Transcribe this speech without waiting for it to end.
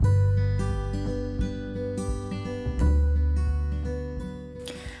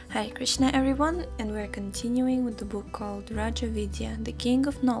Hare Krishna everyone, and we're continuing with the book called Raja Vidya, the King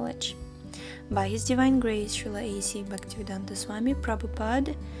of Knowledge, by His Divine Grace Srila A.C. Bhaktivedanta Swami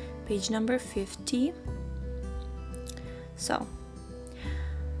Prabhupada, page number 50. So,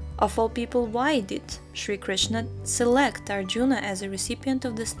 of all people, why did Sri Krishna select Arjuna as a recipient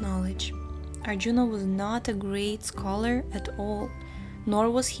of this knowledge? Arjuna was not a great scholar at all, nor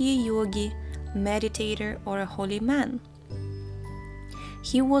was he a yogi, meditator, or a holy man.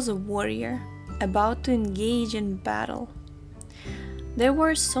 He was a warrior, about to engage in battle. There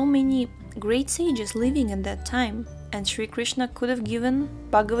were so many great sages living at that time, and Sri Krishna could have given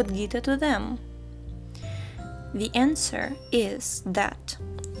Bhagavad Gita to them. The answer is that,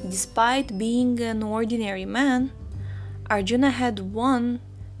 despite being an ordinary man, Arjuna had one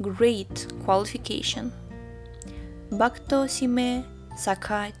great qualification. Bhakto sime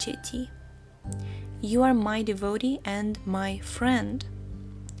sakha cheti. You are my devotee and my friend.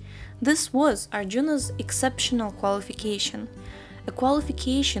 This was Arjuna's exceptional qualification, a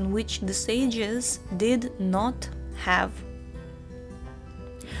qualification which the sages did not have.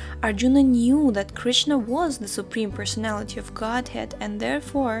 Arjuna knew that Krishna was the Supreme Personality of Godhead, and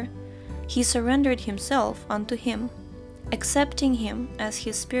therefore he surrendered himself unto him, accepting him as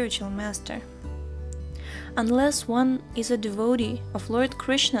his spiritual master. Unless one is a devotee of Lord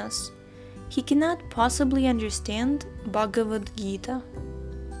Krishna's, he cannot possibly understand Bhagavad Gita.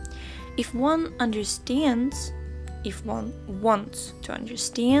 If one wants to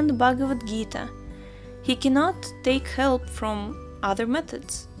understand Bhagavad Gita, he cannot take help from other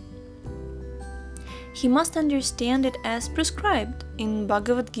methods. He must understand it as prescribed in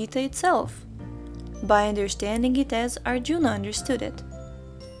Bhagavad Gita itself, by understanding it as Arjuna understood it.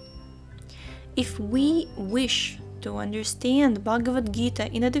 If we wish to understand Bhagavad Gita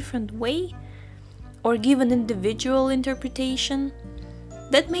in a different way, or give an individual interpretation,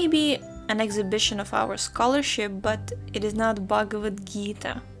 that may be an exhibition of our scholarship, but it is not Bhagavad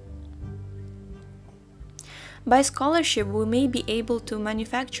Gita. By scholarship, we may be able to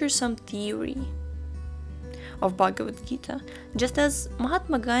manufacture some theory of Bhagavad Gita, just as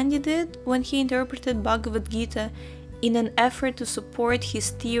Mahatma Gandhi did when he interpreted Bhagavad Gita in an effort to support his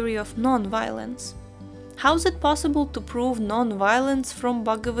theory of non-violence. How is it possible to prove non-violence from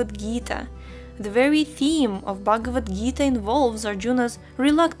Bhagavad Gita? The very theme of Bhagavad Gita involves Arjuna's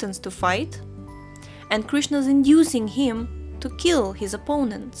reluctance to fight and Krishna's inducing him to kill his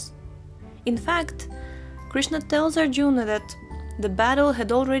opponents. In fact, Krishna tells Arjuna that the battle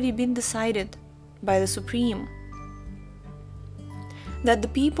had already been decided by the Supreme, that the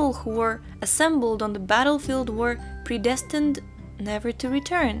people who were assembled on the battlefield were predestined never to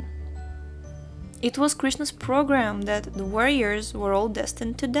return. It was Krishna's program that the warriors were all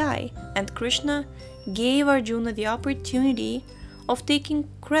destined to die, and Krishna gave Arjuna the opportunity of taking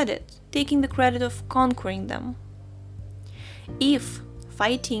the credit of conquering them. If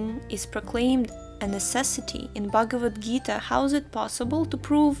fighting is proclaimed a necessity in Bhagavad Gita, how is it possible to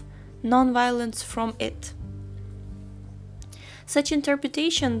prove non-violence from it? Such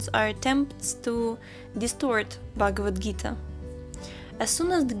interpretations are attempts to distort Bhagavad Gita. As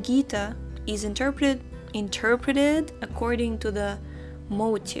soon as the Gita is interpreted according to the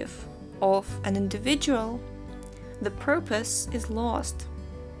motive of an individual, the purpose is lost.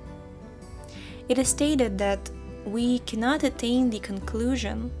 It is stated that we cannot attain the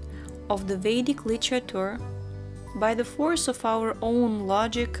conclusion of the Vedic literature by the force of our own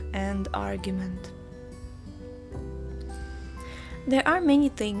logic and argument. There are many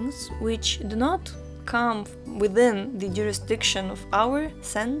things which do not come within the jurisdiction of our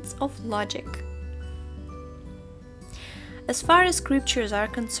sense of logic. As far as scriptures are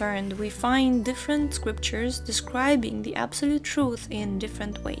concerned, we find different scriptures describing the absolute truth in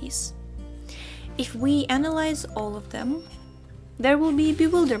different ways. If we analyze all of them, there will be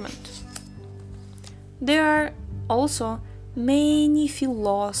bewilderment. There are also many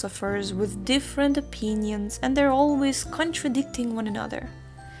philosophers with different opinions, and they're always contradicting one another.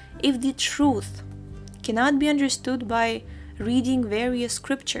 If the truth cannot be understood by reading various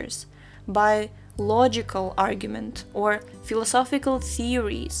scriptures, by logical argument or philosophical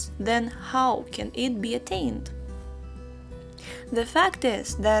theories, then how can it be attained? The fact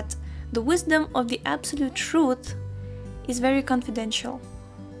is that the wisdom of the absolute truth is very confidential.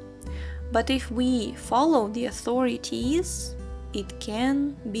 But if we follow the authorities, it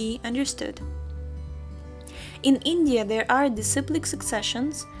can be understood. In India, there are disciplic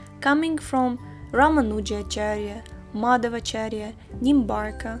successions coming from Ramanujacharya, Madhavacharya,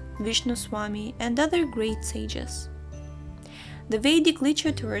 Nimbarka, Vishnu Swami, and other great sages. The Vedic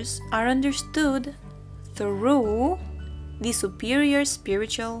literatures are understood through the superior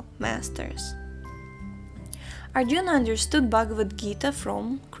spiritual masters. Arjuna understood Bhagavad Gita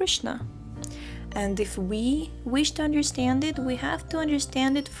from Krishna. And if we wish to understand it, we have to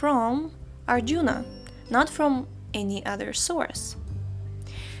understand it from Arjuna, not from any other source.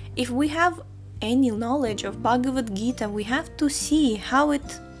 If we have any knowledge of Bhagavad Gita, we have to see how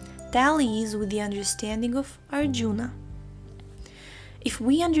it tallies with the understanding of Arjuna. If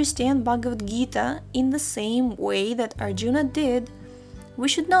we understand Bhagavad Gita in the same way that Arjuna did, we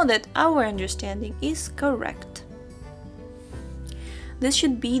should know that our understanding is correct. This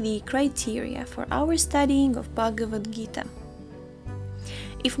should be the criteria for our studying of Bhagavad Gita.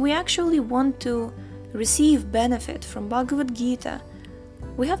 If we actually want to receive benefit from Bhagavad Gita,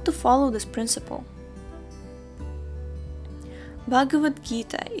 we have to follow this principle. Bhagavad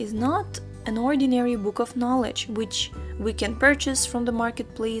Gita is not an ordinary book of knowledge which we can purchase from the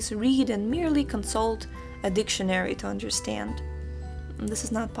marketplace, read, and merely consult a dictionary to understand. This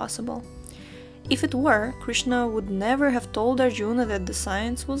is not possible. If it were, Krishna would never have told Arjuna that the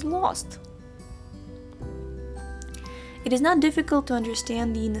science was lost. It is not difficult to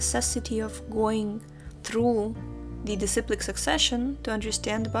understand the necessity of going through the disciplic succession to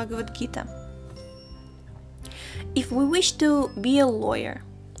understand the Bhagavad Gita. If we wish to be a lawyer,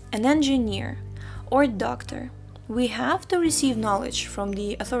 an engineer, or doctor, we have to receive knowledge from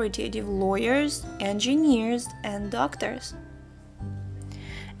the authoritative lawyers, engineers, and doctors.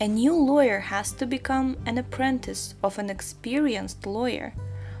 A new lawyer has to become an apprentice of an experienced lawyer,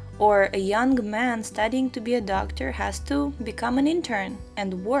 or a young man studying to be a doctor has to become an intern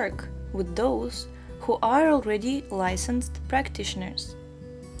and work with those who are already licensed practitioners.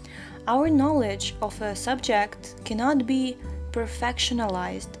 Our knowledge of a subject cannot be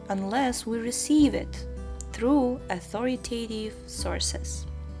perfectionalized unless we receive it through authoritative sources.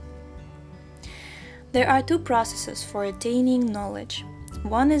 There are two processes for attaining knowledge.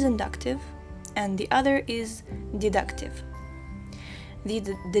 One is inductive and the other is deductive.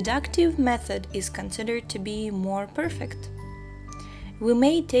 The deductive method is considered to be more perfect. We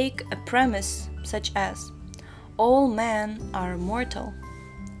may take a premise such as all men are mortal,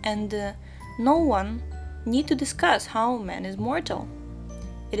 and no one need to discuss how man is mortal.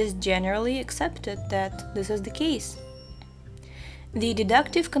 It is generally accepted that this is the case. The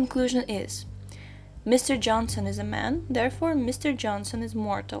deductive conclusion is Mr. Johnson is a man, therefore Mr. Johnson is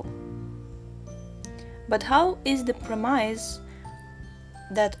mortal. But how is the premise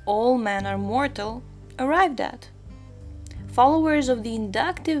that all men are mortal arrived at? Followers of the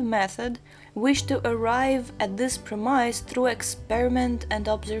inductive method wish to arrive at this premise through experiment and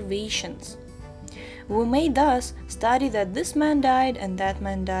observations. We may thus study that this man died and that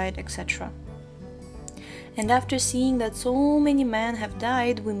man died, etc. And after seeing that so many men have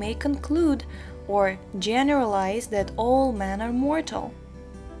died, we may conclude or generalize that all men are mortal.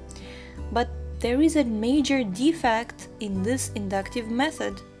 But there is a major defect in this inductive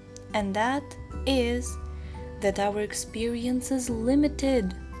method, and that is that our experience is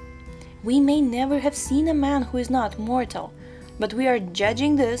limited. We may never have seen a man who is not mortal, but we are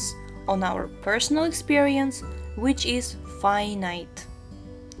judging this on our personal experience, which is finite.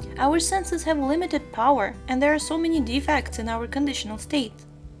 Our senses have limited power, and there are so many defects in our conditional state.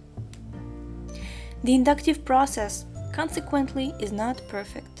 The inductive process, consequently, is not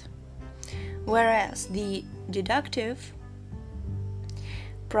perfect, whereas the deductive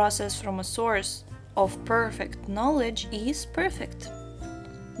process from a source of perfect knowledge is perfect.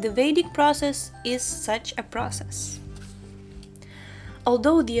 The Vedic process is such a process.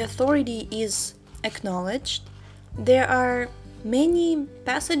 Although the authority is acknowledged, there are many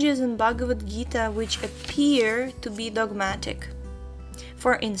passages in Bhagavad Gita which appear to be dogmatic.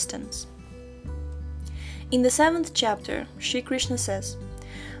 For instance, in the 7th chapter, Sri Krishna says,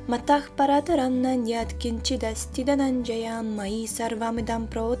 Matah parataranna nyat kinchidasti dhananjayam mai sarvamidam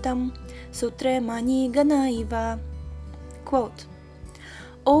protam sutre mani ganaiva. Quote,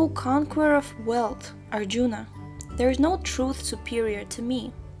 O conqueror of wealth, Arjuna, there is no truth superior to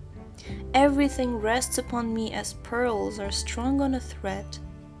me. Everything rests upon me as pearls are strung on a thread.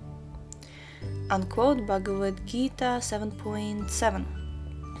 Unquote, Bhagavad Gita 7.7.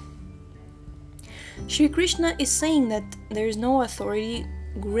 Sri Krishna is saying that there is no authority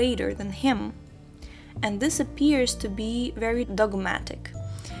greater than him, and this appears to be very dogmatic.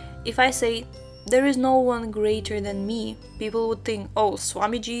 If I say, there is no one greater than me, people would think, oh,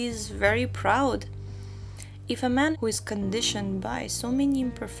 Swamiji is very proud. If a man who is conditioned by so many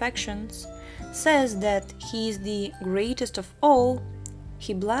imperfections says that he is the greatest of all,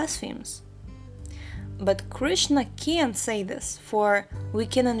 he blasphemes. But Krishna can't say this, for we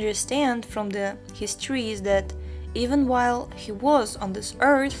can understand from the histories that Even while he was on this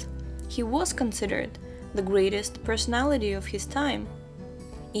earth, he was considered the greatest personality of his time.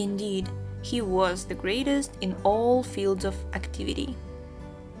 Indeed, he was the greatest in all fields of activity.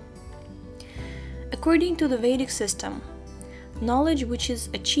 According to the Vedic system, knowledge which is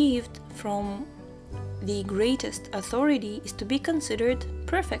achieved from the greatest authority is to be considered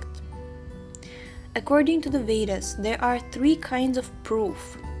perfect. According to the Vedas, there are three kinds of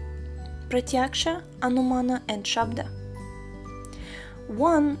proof: pratyaksha, anumana, and shabda.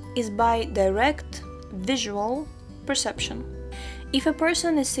 One is by direct visual perception. If a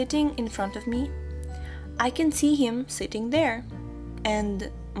person is sitting in front of me, I can see him sitting there, and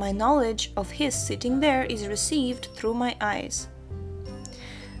my knowledge of his sitting there is received through my eyes.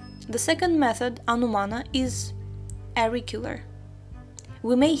 The second method, anumana, is auricular.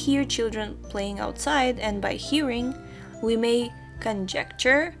 We may hear children playing outside, and by hearing, we may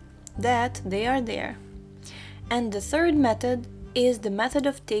conjecture that they are there. And the third method is the method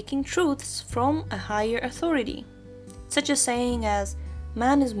of taking truths from a higher authority. Such a saying as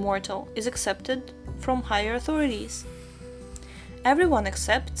 "man is mortal" is accepted from higher authorities. Everyone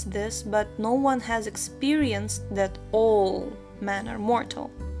accepts this, but no one has experienced that all men are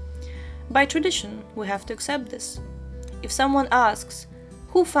mortal. By tradition, we have to accept this. If someone asks,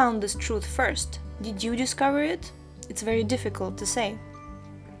 "Who found this truth first? Did you discover it?" it's very difficult to say.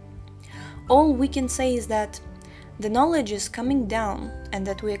 All we can say is that the knowledge is coming down and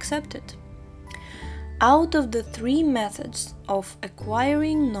that we accept it. Out of the three methods of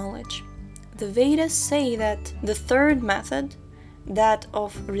acquiring knowledge, the Vedas say that the third method, that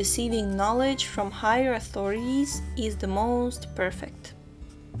of receiving knowledge from higher authorities, is the most perfect.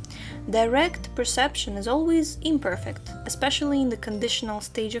 Direct perception is always imperfect, especially in the conditional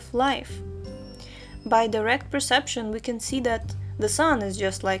stage of life. By direct perception, we can see that the sun is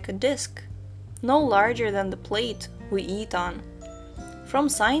just like a disk, no larger than the plate we eat on. From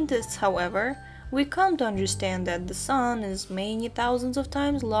scientists, however, we come to understand that the sun is many thousands of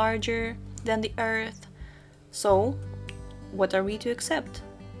times larger than the earth. So, what are we to accept?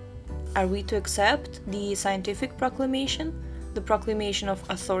 Are we to accept the scientific proclamation, the proclamation of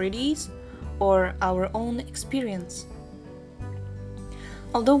authorities, or our own experience?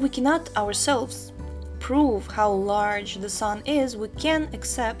 Although we cannot ourselves prove how large the sun is, we can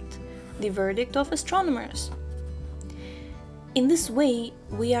accept the verdict of astronomers. In this way,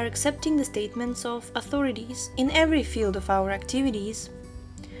 we are accepting the statements of authorities in every field of our activities.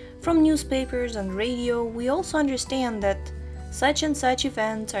 From newspapers and radio, we also understand that such and such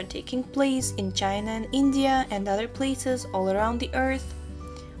events are taking place in China and India and other places all around the earth.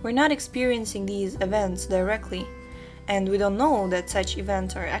 We're not experiencing these events directly, and we don't know that such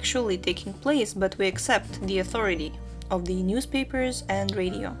events are actually taking place, but we accept the authority of the newspapers and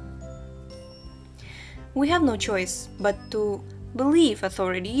radio. We have no choice but to believe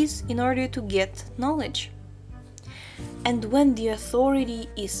authorities in order to get knowledge. And when the authority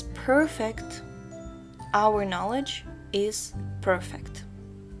is perfect, our knowledge is perfect.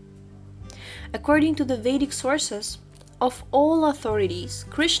 According to the Vedic sources, of all authorities,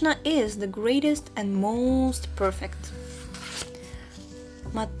 Krishna is the greatest and most perfect.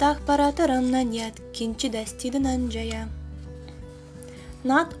 Mattah parataram nanyat kinchidasti dhananjaya.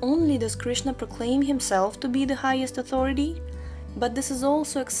 Not only does Krishna proclaim himself to be the highest authority, but this is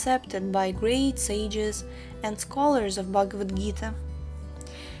also accepted by great sages and scholars of Bhagavad Gita.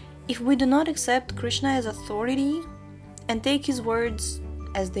 If we do not accept Krishna as authority and take his words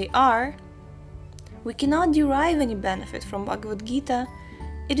as they are, we cannot derive any benefit from Bhagavad Gita.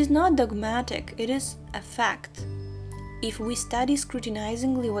 It is not dogmatic, it is a fact. If we study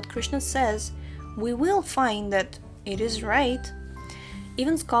scrutinizingly what Krishna says, we will find that it is right.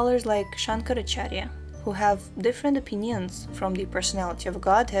 Even scholars like Shankaracharya, who have different opinions from the personality of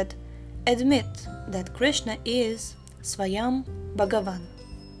Godhead, admit that Krishna is Swayam Bhagavan.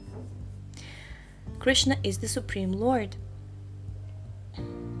 Krishna is the Supreme Lord.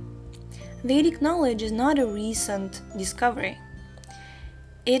 Vedic knowledge is not a recent discovery.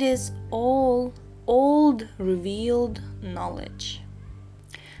 It is all old revealed knowledge.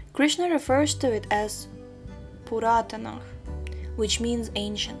 Krishna refers to it as Puratanah, which means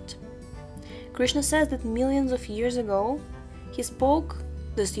ancient. Krishna says that millions of years ago, he spoke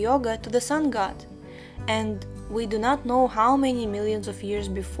this yoga to the sun god, and we do not know how many millions of years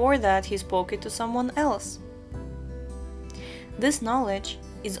before that he spoke it to someone else. This knowledge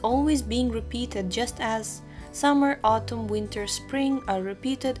is always being repeated, just as summer, autumn, winter, spring are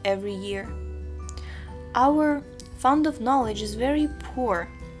repeated every year. Our fund of knowledge is very poor.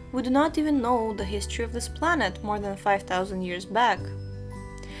 We do not even know the history of this planet more than 5,000 years back.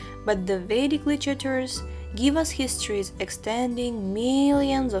 But the Vedic literatures give us histories extending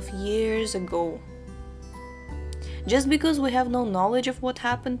millions of years ago. Just because we have no knowledge of what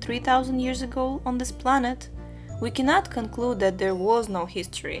happened 3,000 years ago on this planet, we cannot conclude that there was no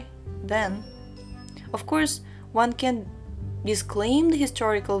history then. Of course, one can disclaim the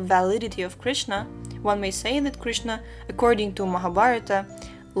historical validity of Krishna. One may say that Krishna, according to Mahabharata,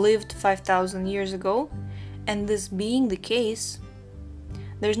 lived 5,000 years ago, and this being the case,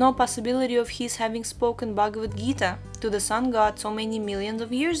 there's no possibility of his having spoken Bhagavad Gita to the sun god so many millions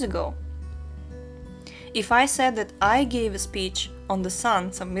of years ago. If I said that I gave a speech on the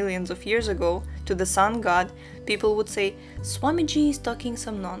sun some millions of years ago to the sun god, people would say, Swamiji is talking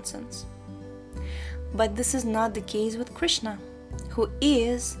some nonsense. But this is not the case with Krishna, who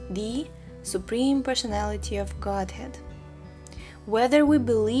is the Supreme Personality of Godhead. Whether we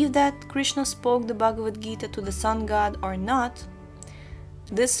believe that Krishna spoke the Bhagavad Gita to the sun god or not,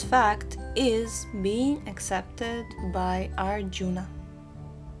 this fact is being accepted by Arjuna.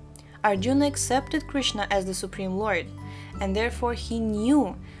 Arjuna accepted Krishna as the Supreme Lord, and therefore he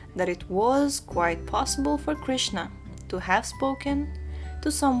knew that it was quite possible for Krishna to have spoken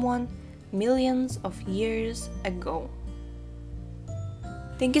to someone millions of years ago.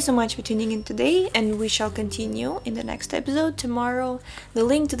 Thank you so much for tuning in today, and we shall continue in the next episode tomorrow. The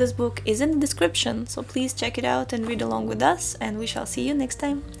link to this book is in the description, so please check it out and read along with us, and we shall see you next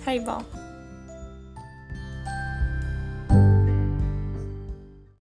time. Haribol.